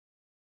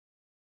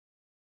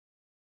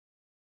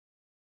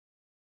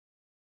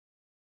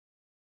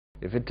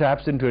if it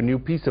taps into a new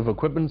piece of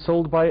equipment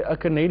sold by a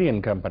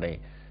Canadian company.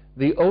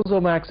 The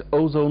Ozomax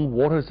Ozone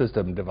water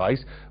system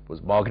device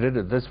was marketed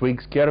at this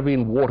week's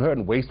Caribbean Water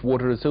and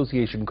Wastewater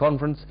Association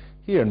conference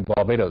here in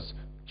Barbados.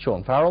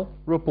 Sean Farrell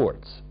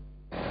reports.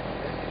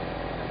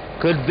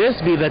 Could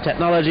this be the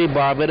technology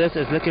Barbados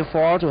is looking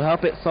for to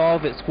help it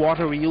solve its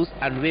water reuse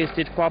and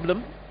wastage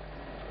problem?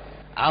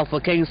 Alpha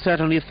King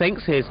certainly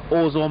thinks his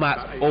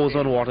Ozomax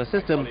ozone water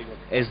system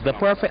is the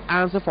perfect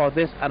answer for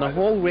this and a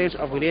whole range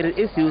of related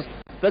issues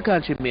the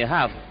country may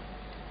have.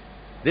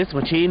 This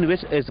machine,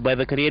 which is by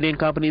the Canadian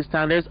company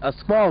standards a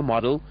small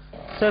model,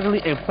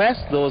 certainly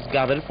impressed those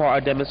gathered for a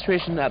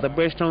demonstration at the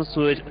Bridgetown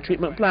sewage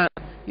treatment plant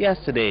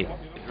yesterday.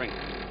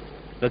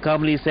 The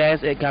company says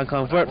it can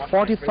convert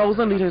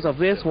 40,000 litres of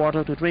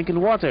wastewater to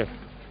drinking water,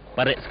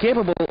 but it's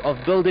capable of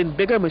building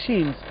bigger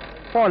machines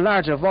for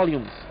larger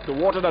volumes. The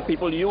water that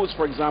people use,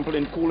 for example,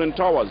 in cooling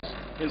towers,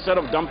 instead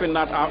of dumping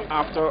that out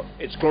after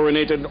it's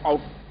chlorinated out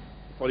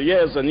for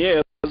years and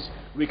years,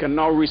 we can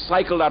now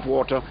recycle that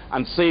water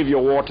and save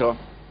your water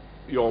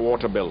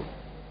bill.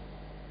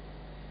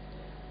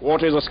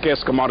 Water is a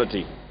scarce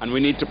commodity, and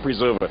we need to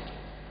preserve it.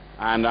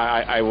 And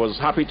I was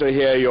happy to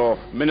hear your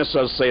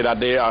ministers say that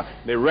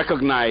they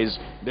recognize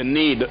the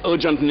need, the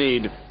urgent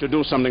need to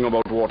do something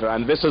about water,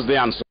 and this is the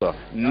answer.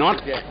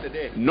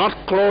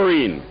 Not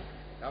chlorine,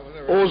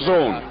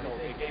 ozone.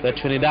 The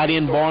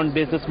Trinidadian-born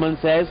businessman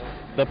says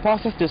the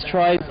process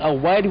destroys a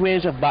wide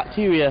range of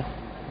bacteria,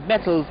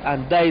 metals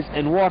and dyes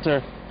in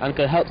water and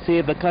could help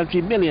save the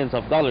country millions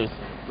of dollars.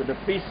 With the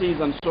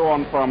feces and so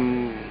on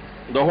from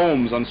the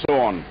homes and so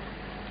on,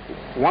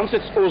 once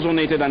it's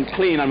ozonated and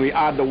clean and we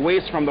add the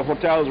waste from the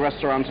hotels,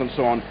 restaurants and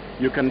so on,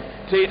 you can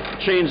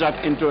change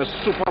that into a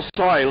super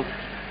soil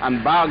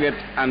and bag it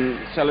and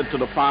sell it to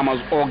the farmers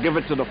or give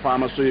it to the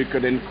farmers so you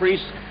could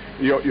increase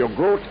your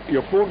growth,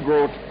 your food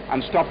growth,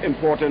 and stop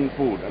importing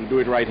food and do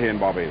it right here in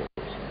Barbados.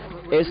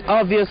 It's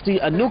obviously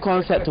a new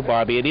concept to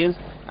Barbadians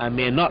and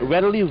may not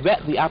readily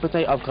whet the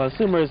appetite of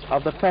consumers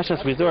of the precious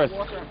resource.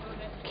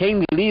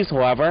 King believes,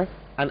 however,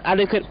 an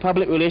adequate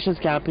public relations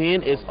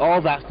campaign is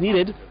all that's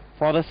needed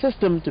for the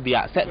system to be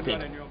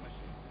accepted.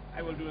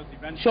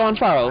 Sean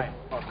Farrell,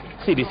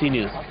 CBC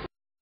News.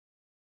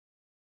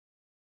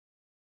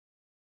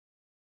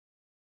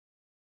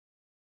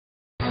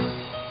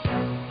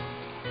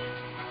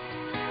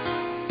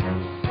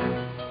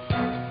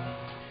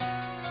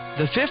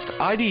 The 5th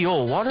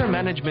IDO Water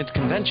Management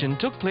Convention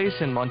took place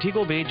in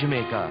Montego Bay,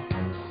 Jamaica.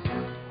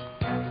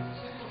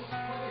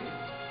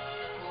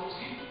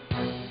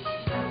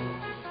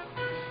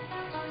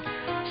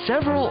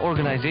 Several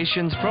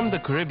organizations from the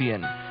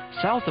Caribbean,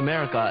 South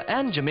America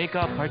and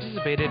Jamaica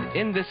participated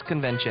in this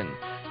convention,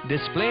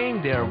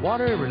 displaying their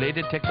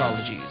water-related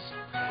technologies.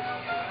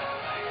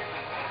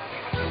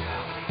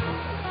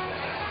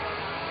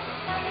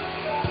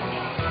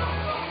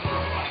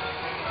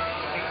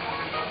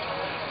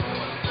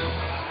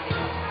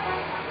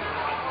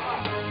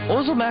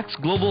 Ozomax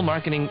Global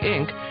Marketing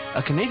Inc.,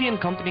 a Canadian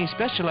company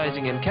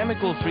specializing in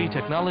chemical-free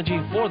technology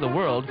for the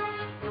world,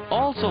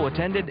 also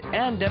attended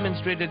and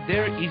demonstrated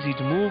their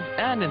easy-to-move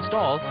and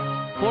install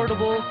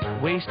portable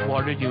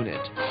wastewater unit.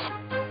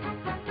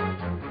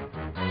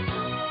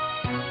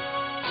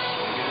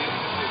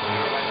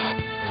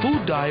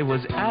 Food dye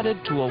was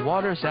added to a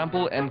water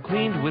sample and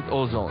cleaned with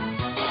ozone.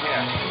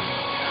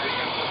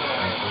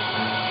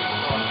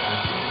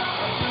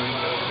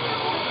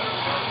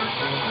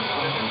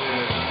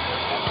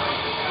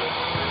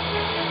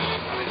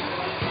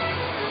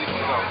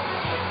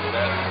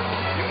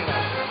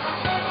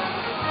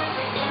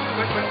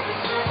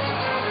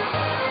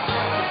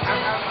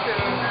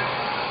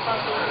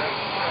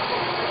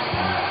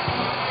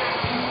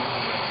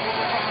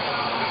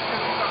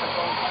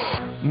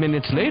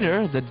 Minutes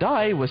later, the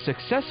dye was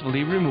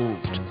successfully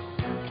removed.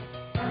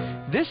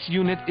 This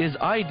unit is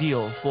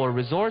ideal for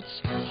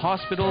resorts,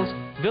 hospitals,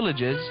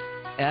 villages,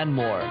 and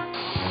more.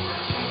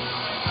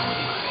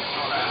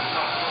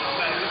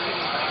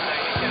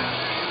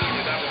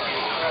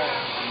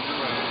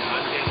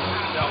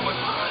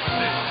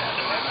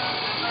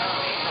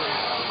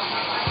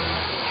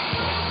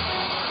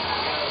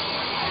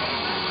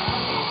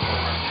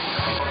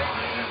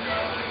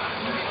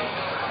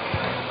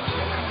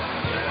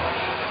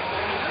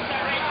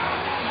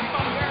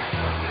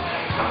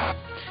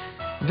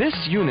 This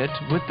unit,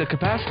 with the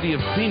capacity of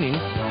cleaning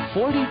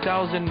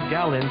 40,000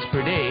 gallons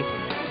per day,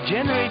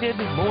 generated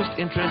most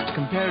interest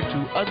compared to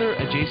other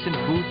adjacent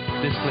booth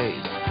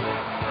displays.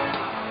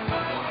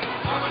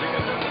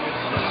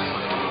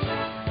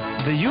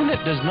 The unit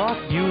does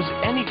not use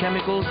any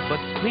chemicals but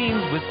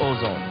cleans with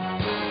ozone.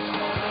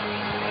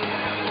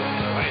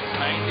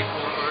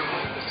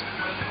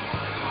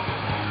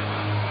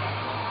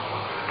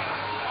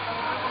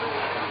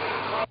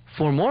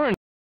 For more